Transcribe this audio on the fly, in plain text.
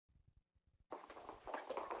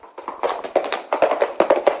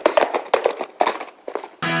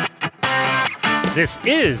This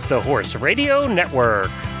is the Horse Radio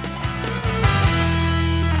Network.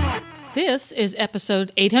 This is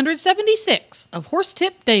episode 876 of Horse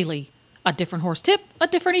Tip Daily. A different horse tip, a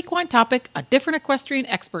different equine topic, a different equestrian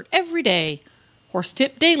expert every day. Horse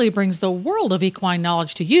Tip Daily brings the world of equine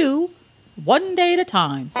knowledge to you, one day at a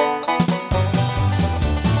time.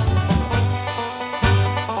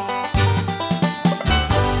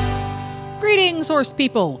 Greetings, horse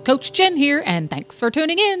people. Coach Jen here, and thanks for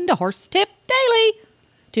tuning in to Horse Tip Daily.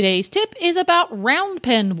 Today's tip is about round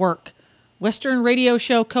pen work. Western radio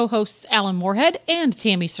show co-hosts Alan Moorhead and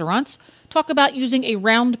Tammy Sronce talk about using a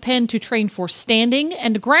round pen to train for standing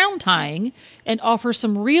and ground tying and offer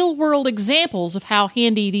some real-world examples of how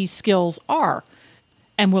handy these skills are.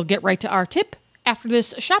 And we'll get right to our tip after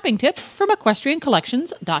this shopping tip from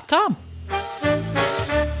EquestrianCollections.com.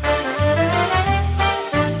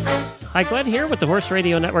 Hi, Glenn here with the Horse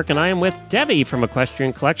Radio Network, and I am with Debbie from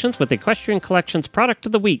Equestrian Collections with the Equestrian Collections Product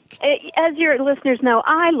of the Week. As your listeners know,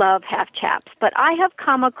 I love half chaps, but I have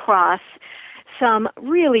come across some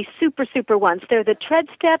really super ones. They're the Tread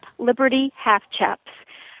Step Liberty half chaps.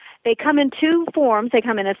 They come in two forms. They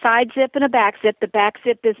come in a side zip and a back zip. The back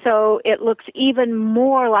zip is so it looks even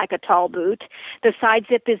more like a tall boot. The side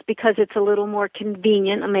zip is because it's a little more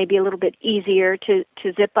convenient and maybe a little bit easier to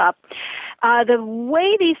zip up. The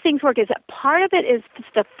way these things work is that part of it is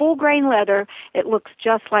the full grain leather. It looks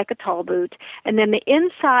just like a tall boot. And then the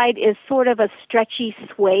inside is sort of a stretchy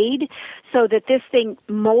suede so that this thing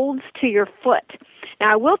molds to your foot.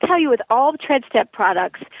 Now, I will tell you with all the Tread Step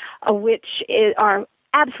products, which are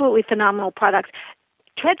absolutely phenomenal products,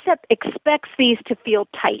 Tread Step expects these to feel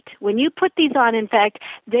tight. When you put these on, in fact,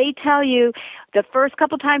 they tell you the first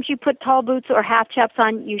couple times you put tall boots or half chaps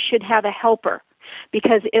on, you should have a helper,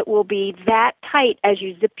 because it will be that tight as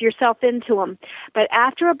you zip yourself into them. But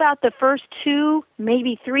after about the first 2,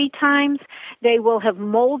 maybe 3 times, they will have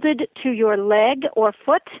molded to your leg or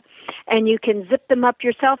foot, and you can zip them up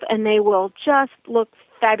yourself, and they will just look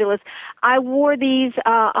fabulous. I wore these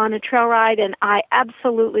on a trail ride, and I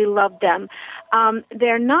absolutely loved them.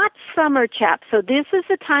 They're not summer chaps, so this is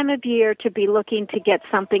the time of year to be looking to get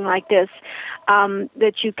something like this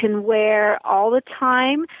that you can wear all the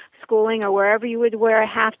time, schooling or wherever you would wear a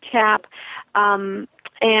half chap,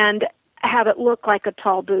 and have it look like a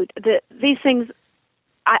tall boot. These things,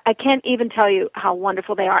 I can't even tell you how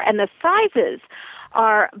wonderful they are. And the sizes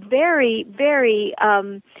are very, they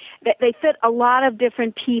fit a lot of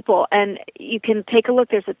different people, and you can take a look.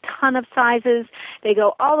 There's a ton of sizes. They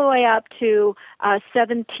go all the way up to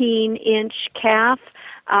 17-inch calf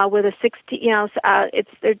with a 16.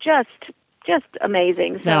 They're just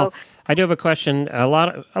amazing. So now, I do have a question. A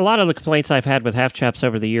lot of the complaints I've had with half chaps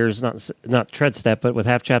over the years, not Tread Step, but with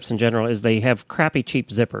half chaps in general, is they have crappy, cheap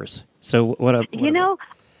zippers. So when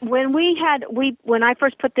I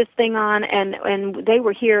first put this thing on and they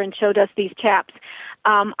were here and showed us these chaps,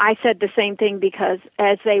 I said the same thing, because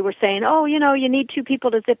as they were saying, you need 2 people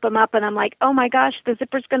to zip them up, and I'm like, oh my gosh, the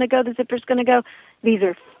zipper's going to go. These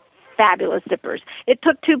are fabulous zippers. It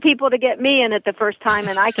took 2 people to get me in it the first time,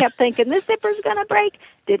 and I kept thinking this zipper's going to break.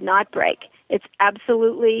 Did not break. It's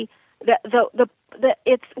absolutely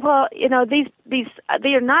these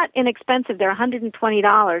they are not inexpensive. They're $120,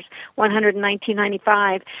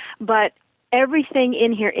 $119.95, but everything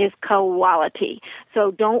in here is quality. So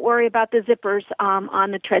don't worry about the zippers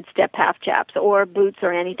on the Tread Step half chaps or boots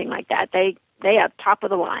or anything like that. They have top of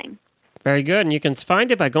the line. Very good. And you can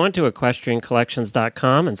find it by going to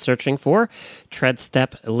EquestrianCollections.com and searching for Tread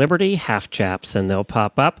Step Liberty half chaps, and they'll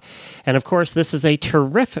pop up. And, of course, this is a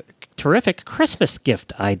terrific Christmas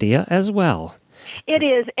gift idea as well. It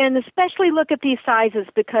is, and especially look at these sizes,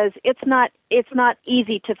 because it's not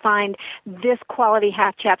easy to find this quality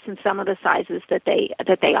half chaps in some of the sizes that they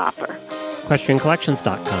offer.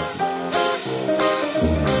 EquestrianCollections.com.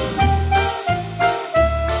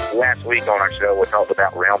 Last week on our show, we talked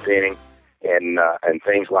about round penning and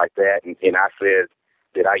things like that, and I said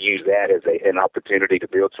that I use that as an opportunity to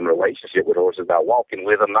build some relationship with horses by walking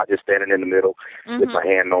with them, not just standing in the middle with my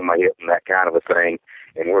hand on my hip and that kind of a thing,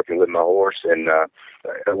 and working with my horse. And I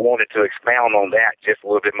wanted to expound on that just a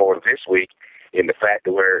little bit more this week, in the fact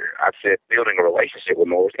that where I said building a relationship with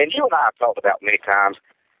my horse. And you and I have talked about many times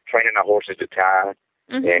training our horses to tie,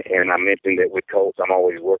 and I mentioned that with colts I'm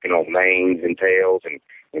always working on manes and tails and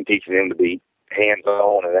teaching them to be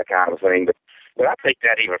hands-on and that kind of thing. But I take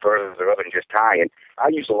that even further other than just tying. I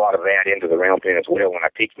use a lot of that into the round pen as well when I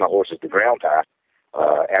teach my horses to ground tie.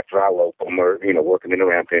 After I lope them or, working in the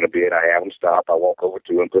round pen a bit, I have them stop. I walk over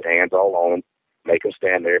to them, put hands all on them, make them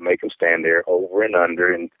stand there, over and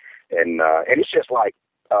under. And it's just like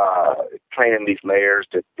training these mares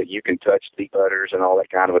that you can touch deep udders and all that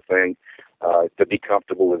kind of a thing, to be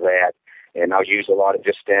comfortable with that. And I'll use a lot of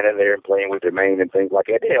just standing there and playing with their mane and things like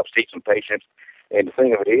that. It helps teach them patience. And the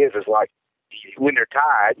thing of it is like when they're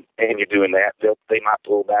tied and you're doing that, they might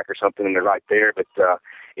pull back or something and they're right there. But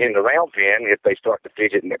in the round pen, if they start to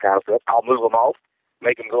fidget and that kind of stuff, I'll move them off,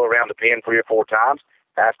 make them go around the pen 3 or 4 times,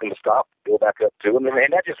 ask them to stop, go back up to them.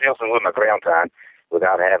 And that just helps them with my ground time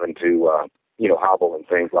without having to, hobble and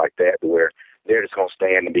things like that, to where they're just going to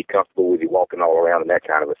stand and be comfortable with you walking all around and that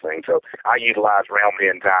kind of a thing. So I utilize round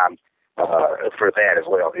pen time for that as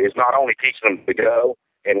well. It's not only teaching them to go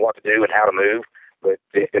and what to do and how to move, but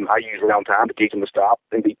I use round time to teach them to stop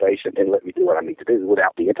and be patient and let me do what I need to do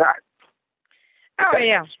without being tired. Oh,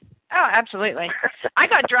 yeah. Oh, absolutely. I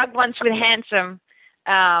got drugged once with Handsome,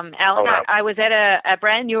 Alan. Oh, no. I was at a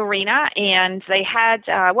brand new arena, and they had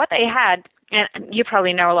what they had, and you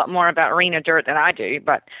probably know a lot more about arena dirt than I do,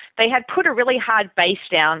 but they had put a really hard base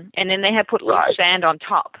down, and then they had put loose sand on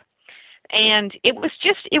top. And it was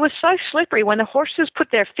so slippery. When the horses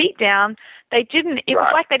put their feet down, it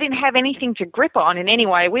was like they didn't have anything to grip on in any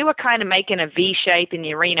way. We were kind of making a V shape in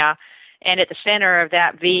the arena, and at the center of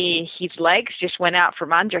that V, his legs just went out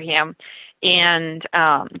from under him, and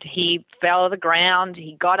he fell to the ground.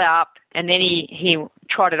 He got up, and then he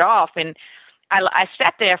trotted off, and I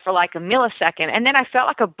sat there for like a millisecond, and then I felt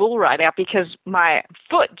like a bull rider because my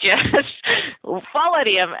foot just followed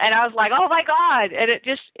him, and I was like, oh my God, and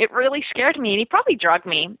it really scared me, and he probably drugged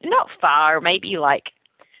me, not far, maybe like,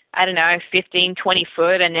 I don't know, 15, 20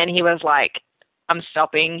 foot, and then he was like, I'm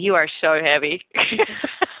stopping, you are so heavy.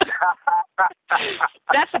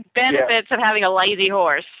 That's the benefits of having a lazy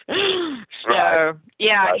horse. So,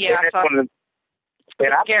 yeah.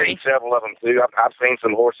 And I've seen several of them, too. I've seen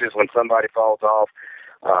some horses when somebody falls off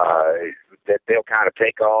that they'll kind of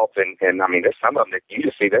take off. And I mean, there's some of them that you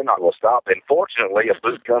just see they're not going to stop. And fortunately, a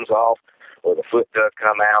boot comes off or the foot does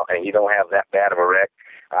come out and you don't have that bad of a wreck.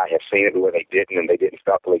 I have seen it where they didn't, and they didn't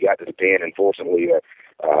stop till they got to the pen. And fortunately,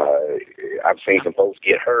 I've seen some folks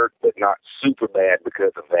get hurt, but not super bad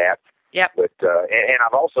because of that. Yep. But and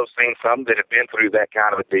I've also seen some that have been through that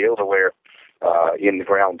kind of a deal to where in the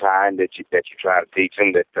ground time that you try to teach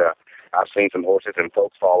them, that I've seen some horses and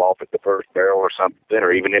folks fall off at the first barrel or something,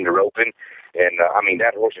 or even in the roping. And I mean,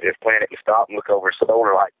 that horse would just plant it and stop and look over his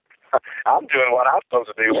shoulder like, I'm doing what I'm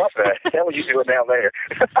supposed to do. What the hell are you doing down there?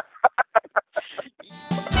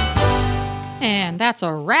 And that's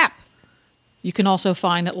a wrap. You can also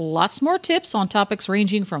find lots more tips on topics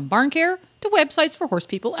ranging from barn care to websites for horse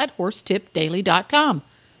people at horsetipdaily.com.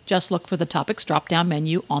 Just look for the topics drop-down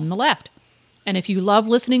menu on the left. And if you love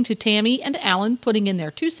listening to Tammy and Alan putting in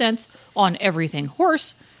their 2 cents on everything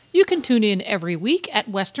horse, you can tune in every week at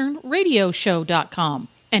westernradioshow.com.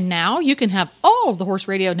 And now you can have all of the Horse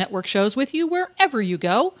Radio Network shows with you wherever you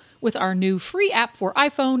go with our new free app for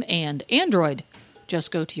iPhone and Android.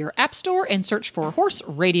 Just go to your app store and search for Horse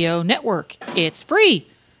Radio Network. It's free.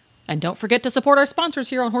 And don't forget to support our sponsors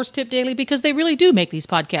here on Horse Tip Daily because they really do make these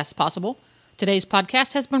podcasts possible. Today's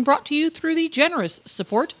podcast has been brought to you through the generous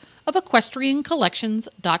support of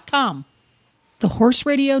EquestrianCollections.com. The Horse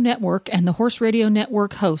Radio Network and the Horse Radio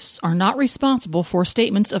Network hosts are not responsible for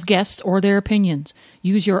statements of guests or their opinions.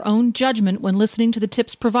 Use your own judgment when listening to the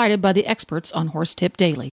tips provided by the experts on Horse Tip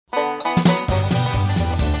Daily.